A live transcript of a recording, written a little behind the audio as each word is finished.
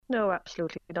No,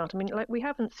 absolutely not. I mean, like, we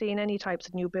haven't seen any types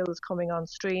of new bills coming on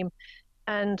stream.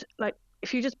 And like,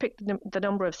 if you just pick the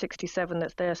number of 67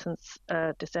 that's there since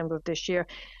December of this year,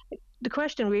 the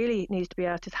question really needs to be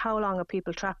asked is how long are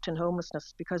people trapped in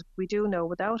homelessness? Because we do know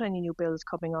without any new bills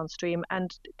coming on stream,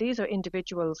 and these are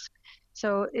individuals,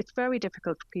 so it's very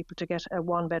difficult for people to get a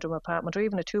one-bedroom apartment or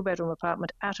even a two-bedroom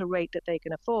apartment at a rate that they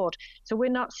can afford. So we're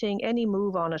not seeing any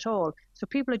move on at all. So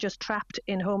people are just trapped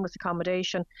in homeless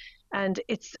accommodation. And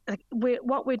it's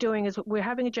what we're doing is we're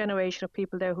having a generation of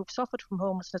people there who've suffered from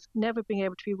homelessness, never being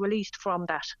able to be released from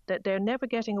that. That they're never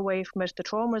getting away from it. The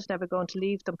trauma is never going to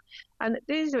leave them. And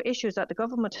these are issues that the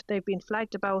government, they've been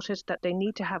flagged about it, that they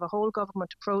need to have a whole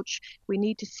government approach. We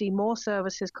need to see more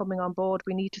services coming on board.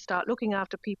 We need to start looking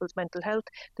after people's mental health,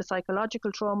 the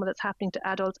psychological trauma that's happening to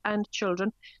adults and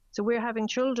children. So we're having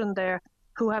children there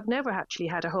who have never actually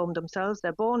had a home themselves.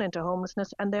 They're born into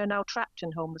homelessness and they're now trapped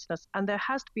in homelessness. And there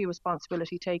has to be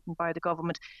responsibility taken by the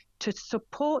government to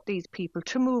support these people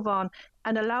to move on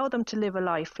and allow them to live a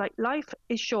life. Like, life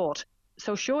is short.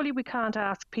 So surely we can't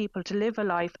ask people to live a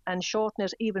life and shorten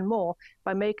it even more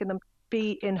by making them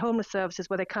be in homeless services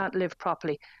where they can't live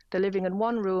properly. They're living in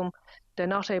one room, they're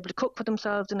not able to cook for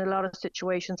themselves in a lot of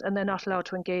situations, and they're not allowed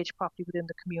to engage properly within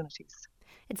the communities.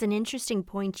 It's an interesting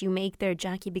point you make there,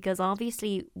 Jackie, because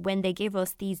obviously when they give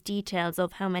us these details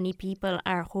of how many people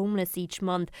are homeless each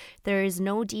month, there is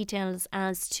no details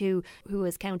as to who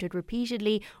is counted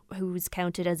repeatedly, who's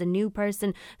counted as a new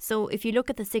person. So if you look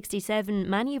at the 67,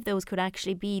 many of those could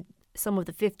actually be some of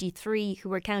the 53 who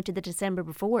were counted the December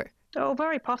before. Oh,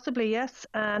 very possibly, yes.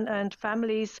 And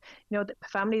families,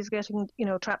 families getting,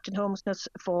 trapped in homelessness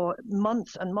for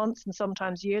months and months and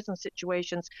sometimes years in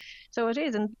situations. So it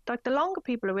is. And like, the longer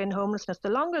people are in homelessness, the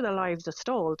longer their lives are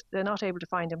stalled. They're not able to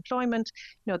find employment.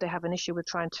 They have an issue with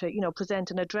trying to,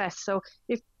 present an address. So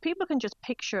if people can just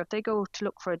picture, if they go to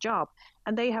look for a job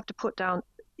and they have to put down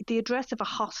the address of a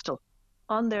hostel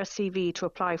on their CV to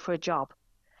apply for a job.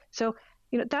 So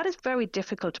that is very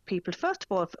difficult to people. First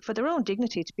of all, for their own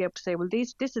dignity, to be able to say, well,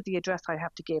 this is the address I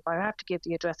have to give. I have to give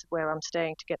the address of where I'm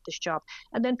staying to get this job.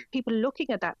 And then people looking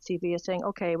at that CV are saying,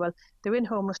 okay, well, they're in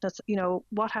homelessness.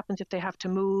 What happens if they have to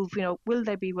move? Will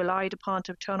they be relied upon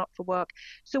to turn up for work?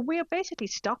 So we're basically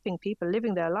stopping people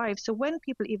living their lives. So when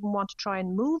people even want to try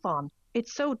and move on,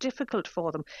 it's so difficult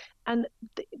for them. And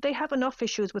they have enough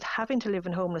issues with having to live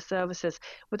in homeless services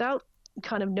without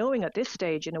kind of knowing at this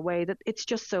stage, in a way, that it's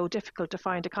just so difficult to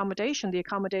find accommodation. The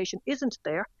accommodation isn't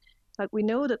there. Like, we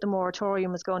know that the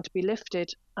moratorium is going to be lifted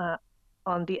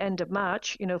on the end of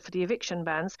March, for the eviction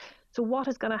bans. So what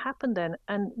is going to happen then?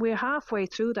 And we're halfway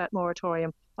through that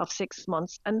moratorium of 6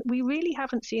 months, and we really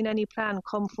haven't seen any plan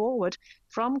come forward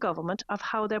from government of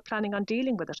how they're planning on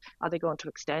dealing with it. Are they going to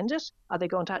extend it? Are they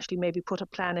going to actually maybe put a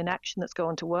plan in action that's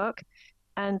going to work?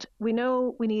 And we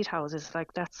know we need houses.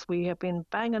 We have been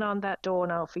banging on that door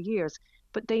now for years,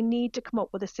 but they need to come up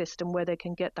with a system where they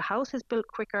can get the houses built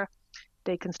quicker.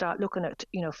 They can start looking at,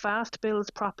 fast builds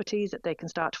properties, that they can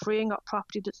start freeing up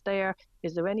property that's there.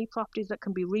 Is there any properties that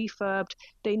can be refurbed?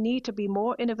 They need to be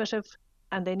more innovative,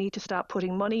 and they need to start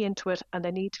putting money into it, and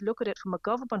they need to look at it from a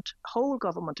whole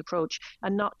government approach,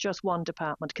 and not just one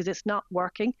department, because it's not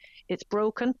working, it's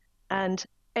broken, and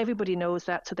everybody knows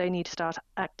that, so they need to start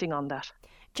acting on that.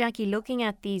 Jackie, looking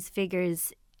at these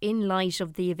figures in light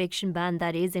of the eviction ban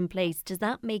that is in place, does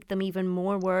that make them even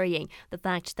more worrying, the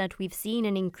fact that we've seen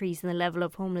an increase in the level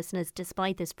of homelessness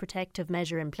despite this protective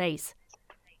measure in place?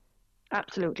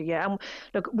 Absolutely, yeah. And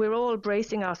look, we're all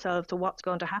bracing ourselves to what's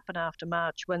going to happen after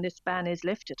March when this ban is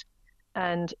lifted.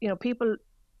 And, people,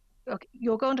 look,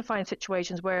 you're going to find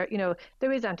situations where,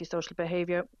 there is antisocial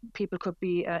behaviour. People could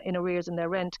be in arrears in their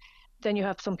rent. Then you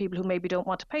have some people who maybe don't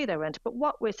want to pay their rent. But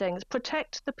what we're saying is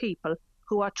protect the people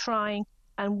who are trying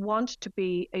and want to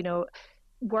be,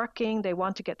 working. They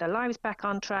want to get their lives back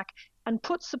on track, and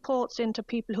put supports into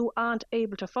people who aren't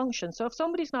able to function. So if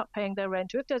somebody's not paying their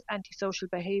rent, or if there's antisocial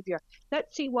behaviour,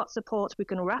 let's see what supports we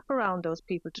can wrap around those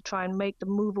people to try and make them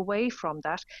move away from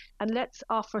that. And let's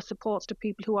offer supports to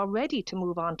people who are ready to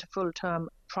move on to full-term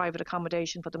private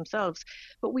accommodation for themselves.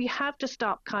 But we have to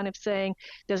stop kind of saying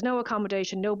there's no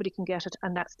accommodation, nobody can get it,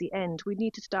 and that's the end. We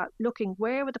need to start looking,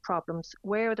 where are the problems,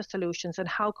 where are the solutions, and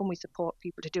how can we support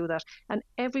people to do that? And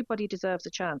everybody deserves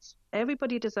a chance.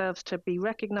 Everybody deserves to be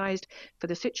recognised for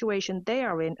the situation they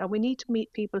are in, and we need to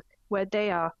meet people where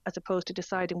they are, as opposed to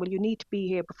deciding, well, you need to be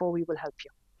here before we will help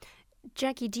you.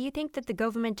 Jackie, do you think that the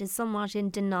government is somewhat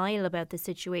in denial about the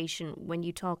situation when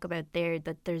you talk about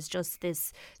that there's just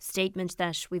this statement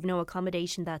that we've no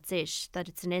accommodation, that's it, that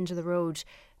it's an end of the road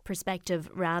perspective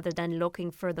rather than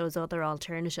looking for those other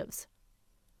alternatives?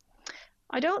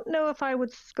 I don't know if I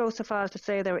would go so far as to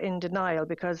say they're in denial,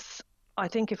 because I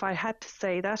think if I had to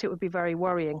say that, it would be very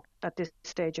worrying at this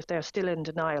stage if they're still in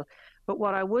denial. But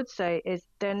what I would say is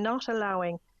they're not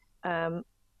allowing um,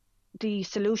 the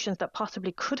solutions that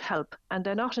possibly could help, and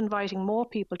they're not inviting more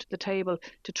people to the table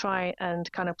to try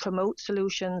and kind of promote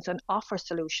solutions and offer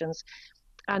solutions.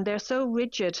 And they're so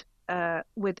rigid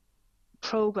with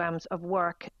programs of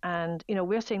work. And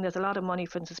we're seeing there's a lot of money,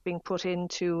 for instance, being put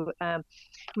into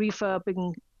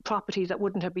refurbing properties that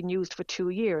wouldn't have been used for 2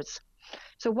 years.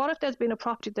 So what if there's been a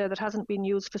property there that hasn't been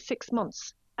used for 6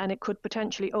 months, and it could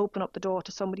potentially open up the door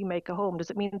to somebody make a home?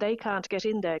 Does it mean they can't get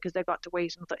in there because they've got to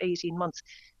wait until 18 months?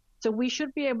 So we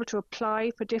should be able to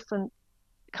apply for different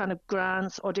kind of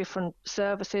grants or different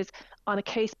services on a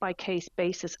case by case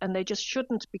basis, and they just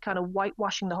shouldn't be kind of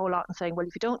whitewashing the whole lot and saying, well,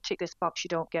 if you don't tick this box, you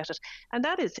don't get it. And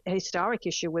that is a historic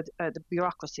issue with the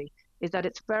bureaucracy, is that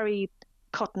it's very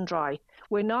cut and dry.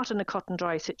 We're not in a cut and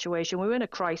dry situation, we're in a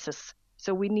crisis.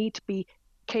 So we need to be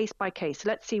case by case.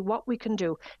 Let's see what we can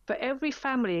do. For every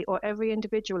family or every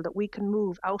individual that we can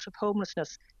move out of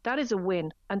homelessness, that is a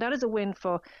win. And that is a win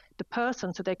for the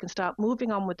person, so they can start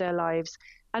moving on with their lives.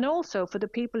 And also for the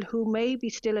people who may be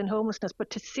still in homelessness,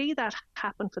 but to see that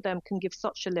happen for them can give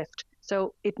such a lift.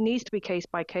 So it needs to be case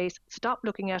by case. Stop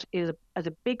looking at it as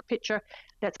a big picture.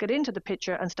 Let's get into the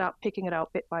picture and start picking it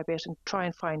out bit by bit and try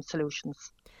and find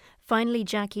solutions. Finally,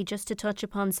 Jackie, just to touch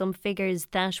upon some figures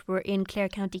that were in Clare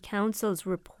County Council's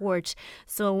report.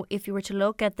 So if you were to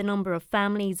look at the number of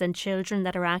families and children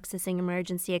that are accessing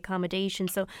emergency accommodation,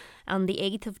 so on the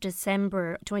 8th of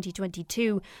December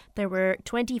 2022, there were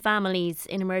 20 families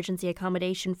in emergency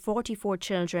accommodation, 44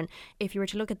 children. If you were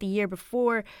to look at the year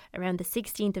before, around the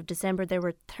 16th of December, there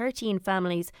were 13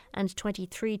 families and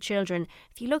 23 children.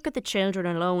 If you look at the children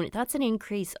alone, that's an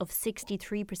increase of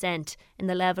 63% in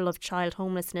the level of child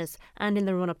homelessness and in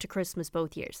the run up to Christmas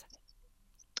both years.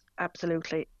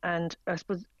 Absolutely. And I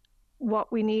suppose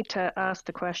what we need to ask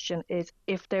the question is,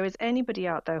 if there is anybody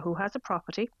out there who has a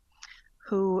property,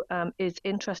 who is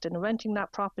interested in renting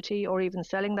that property or even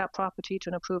selling that property to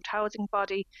an approved housing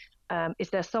body, is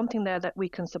there something there that we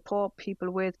can support people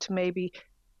with to maybe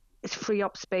free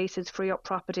up spaces, free up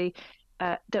property?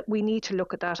 That we need to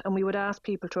look at that, and we would ask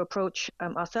people to approach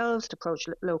ourselves, to approach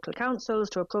local councils,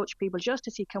 to approach people just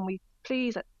to see, can we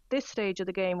please, at this stage of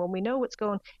the game, when we know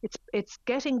it's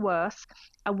getting worse,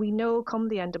 and we know come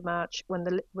the end of March, when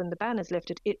the ban is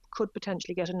lifted, it could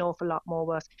potentially get an awful lot more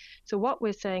worse. So what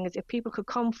we're saying is, if people could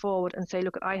come forward and say,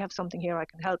 look, I have something here, I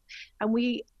can help. And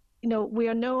we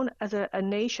are known as a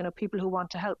nation of people who want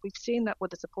to help. We've seen that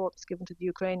with the support that's given to the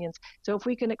Ukrainians. So if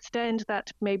we can extend that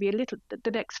maybe a little,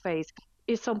 the next phase,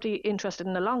 is somebody interested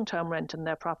in a long-term rent in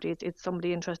their property? Is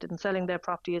somebody interested in selling their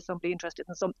property? Is somebody interested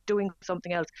in doing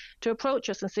something else? To approach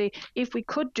us and see if we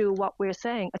could do what we're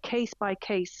saying, a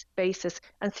case-by-case basis,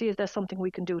 and see if there's something we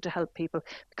can do to help people.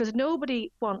 Because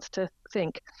nobody wants to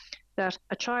think that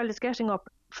a child is getting up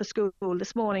for school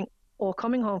this morning or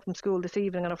coming home from school this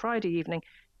evening on a Friday evening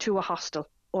to a hostel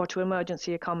or to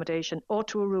emergency accommodation or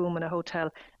to a room in a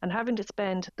hotel, and having to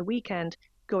spend the weekend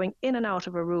going in and out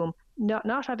of a room,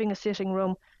 not having a sitting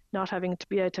room, not having to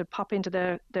be able to pop into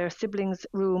their siblings'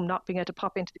 room, not being able to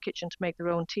pop into the kitchen to make their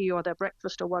own tea or their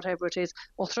breakfast or whatever it is,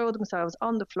 or throw themselves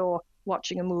on the floor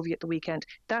watching a movie at the weekend.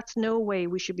 That's no way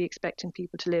we should be expecting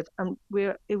people to live. And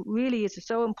it really is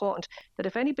so important that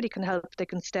if anybody can help, they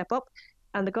can step up,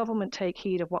 and the government take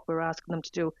heed of what we're asking them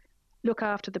to do. Look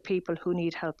after the people who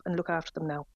need help, and look after them now.